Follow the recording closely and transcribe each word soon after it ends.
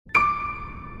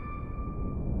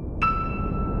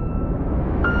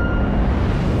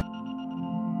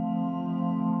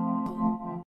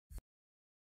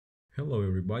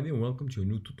everybody and welcome to a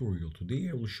new tutorial. Today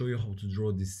I will show you how to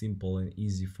draw this simple and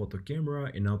easy photo camera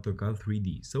in AutoCAD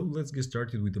 3D. So let's get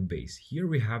started with the base. Here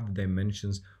we have the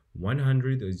dimensions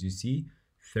 100 as you see,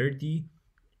 30,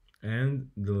 and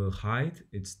the height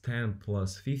it's 10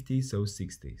 plus 50, so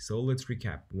 60. So let's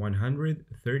recap: 100,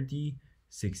 30,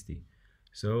 60.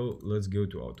 So let's go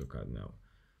to AutoCAD now.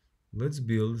 Let's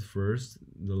build first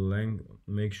the length.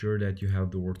 Make sure that you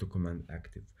have the ortho command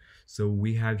active. So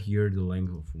we have here the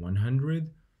length of 100,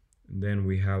 then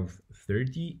we have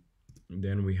 30,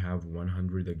 then we have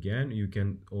 100 again. You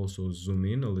can also zoom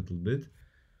in a little bit.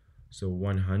 So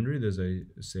 100 as I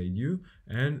said you,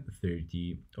 and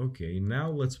 30. Okay, now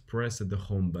let's press the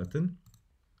home button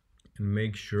and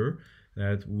make sure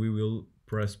that we will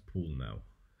press pull now.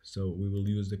 So we will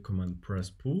use the command press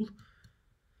pull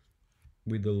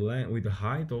with the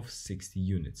height of 60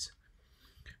 units.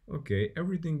 Okay,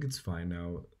 everything is fine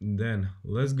now. Then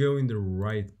let's go in the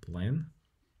right plane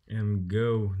and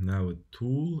go now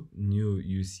tool, new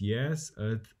UCS,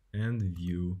 add and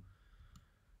view.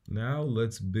 Now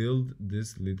let's build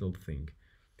this little thing.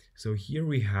 So here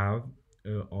we have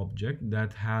an object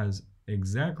that has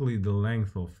exactly the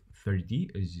length of 30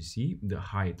 as you see, the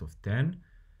height of 10,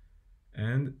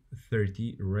 and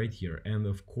 30 right here, and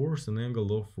of course an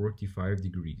angle of 45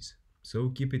 degrees. So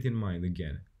keep it in mind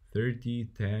again: 30,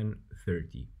 10,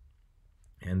 30,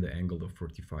 and the angle of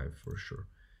 45 for sure.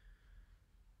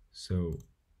 So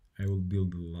I will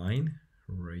build a line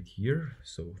right here,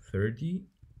 so 30,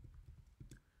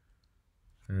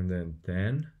 and then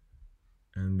 10,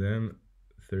 and then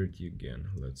 30 again.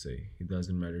 Let's say it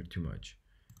doesn't matter too much.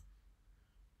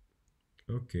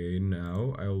 Okay,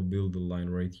 now I will build a line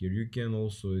right here. You can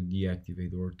also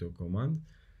deactivate ortho command.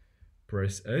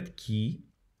 Press add key.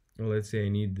 Let's say I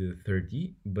need the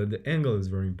 30, but the angle is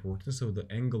very important, so the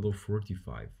angle of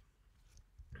 45.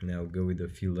 Now go with the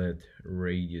fillet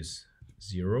radius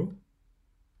 0.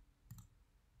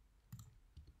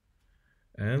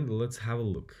 And let's have a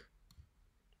look.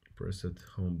 Press that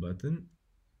home button.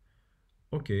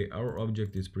 Okay, our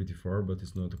object is pretty far, but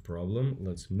it's not a problem.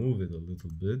 Let's move it a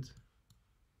little bit.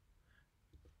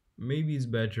 Maybe it's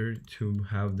better to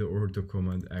have the ortho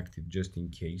command active just in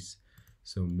case.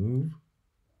 So move.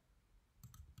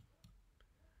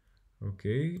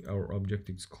 Okay, our object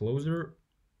is closer.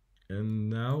 And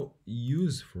now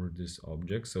use for this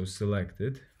object. So select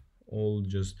it, all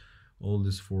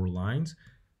these 4 lines,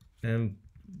 and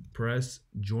press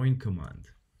join command.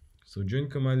 So join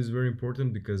command is very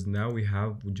important because now we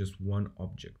have just one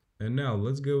object. And now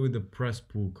let's go with the press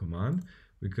pull command,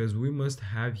 because we must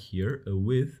have here a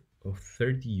width of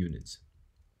 30 units.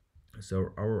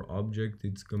 So our object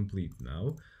is complete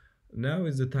now. Now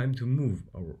is the time to move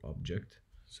our object.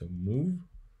 So move,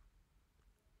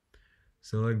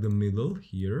 select the middle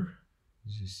here,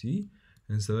 as you see,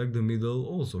 and select the middle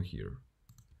also here.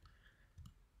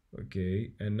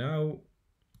 Okay, and now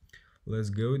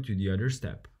let's go to the other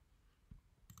step.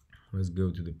 Let's go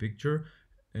to the picture,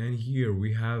 and here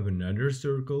we have another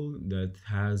circle that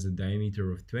has a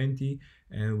diameter of 20,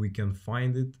 and we can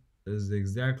find it as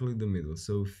exactly the middle,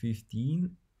 so 15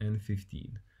 and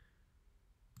 15.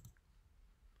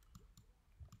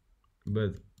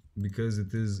 But because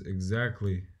it is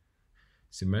exactly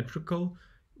symmetrical,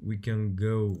 we can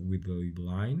go with a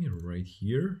line right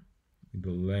here with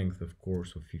the length of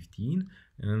course of 15,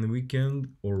 and we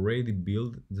can already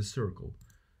build the circle.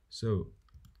 So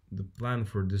the plan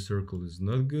for this circle is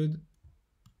not good.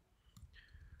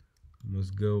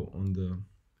 Must go on the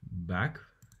back.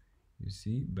 You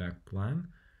see, back plan.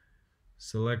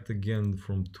 Select again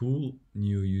from tool,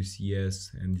 new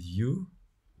UCS and view,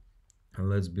 and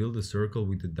let's build a circle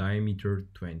with a diameter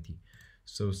 20.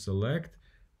 So select,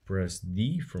 press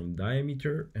D from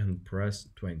diameter and press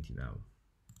 20 now.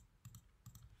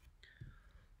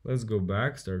 Let's go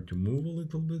back, start to move a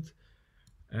little bit,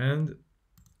 and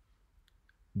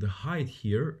the height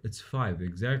here it's 5,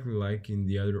 exactly like in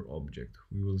the other object.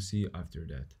 We will see after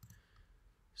that.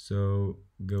 So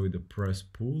go with the press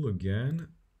pull again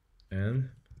and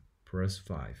press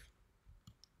 5.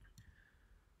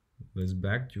 Let's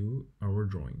back to our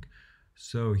drawing.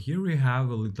 So here we have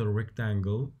a little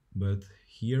rectangle, but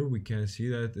here we can see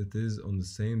that it is on the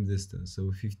same distance,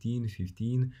 so 15,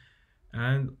 15,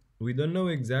 and we don't know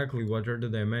exactly what are the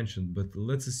dimensions, but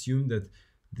let's assume that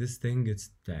this thing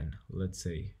is 10, let's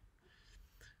say.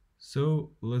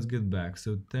 So let's get back.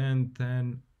 So 10,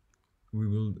 10, we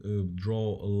will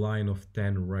draw a line of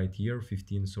 10 right here,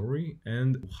 15, sorry,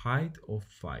 and height of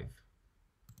 5.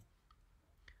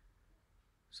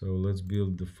 So let's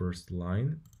build the first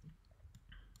line,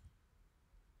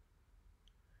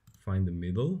 find the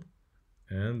middle,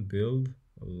 and build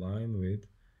align with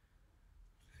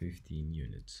 15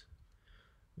 units.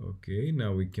 Okay,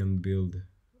 now we can build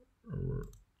our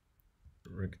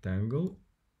rectangle.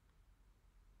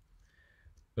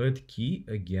 Add key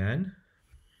again,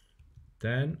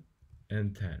 10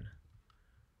 and 10.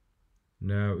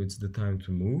 Now it's the time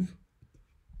to move.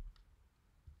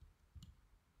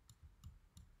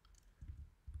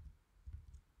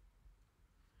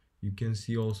 You can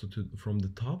see also from the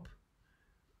top.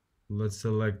 Let's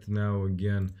select now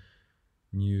again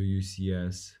new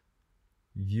UCS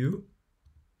view.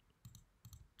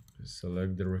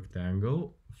 Select the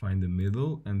rectangle, find the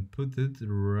middle and put it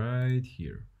right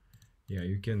here. Yeah,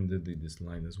 you can delete this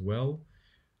line as well.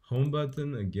 Home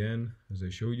button again, as I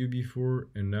showed you before,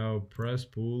 and now press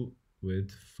pull with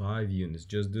 5 units,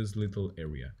 just this little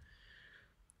area.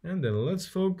 And then let's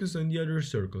focus on the other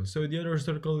circle. So the other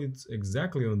circle, it's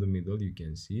exactly on the middle, you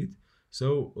can see it.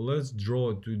 So let's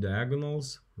draw 2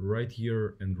 diagonals right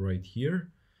here and right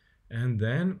here. And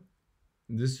then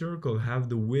the circle have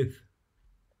the width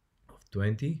of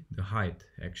 20, the height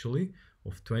actually,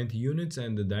 of 20 units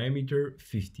and the diameter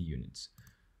 50 units.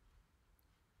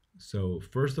 So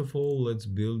first of all, let's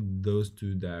build those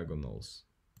 2 diagonals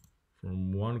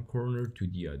from one corner to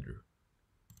the other.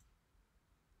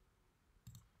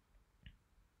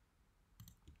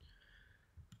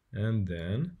 And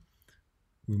then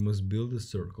we must build a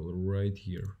circle right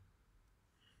here.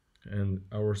 And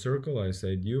our circle, I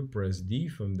said you press D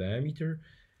from diameter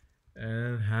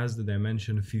and has the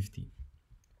dimension 50.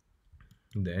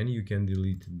 Then you can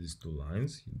delete these 2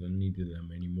 lines, you don't need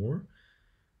them anymore.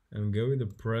 And go with the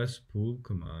press pull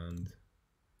command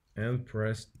and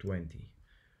press 20.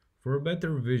 For a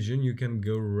better vision, you can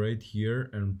go right here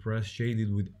and press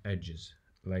shaded with edges,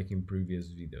 like in previous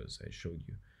videos I showed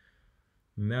you.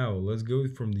 Now let's go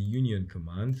from the union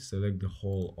command, select the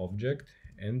whole object,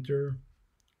 enter,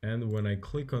 and when I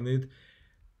click on it,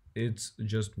 it's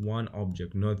just one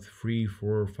object, not 3,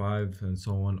 4, 5 and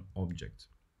so on objects.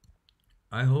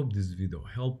 I hope this video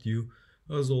helped you.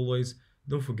 As always,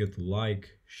 don't forget to like,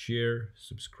 share,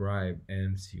 subscribe,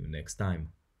 and see you next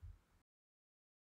time.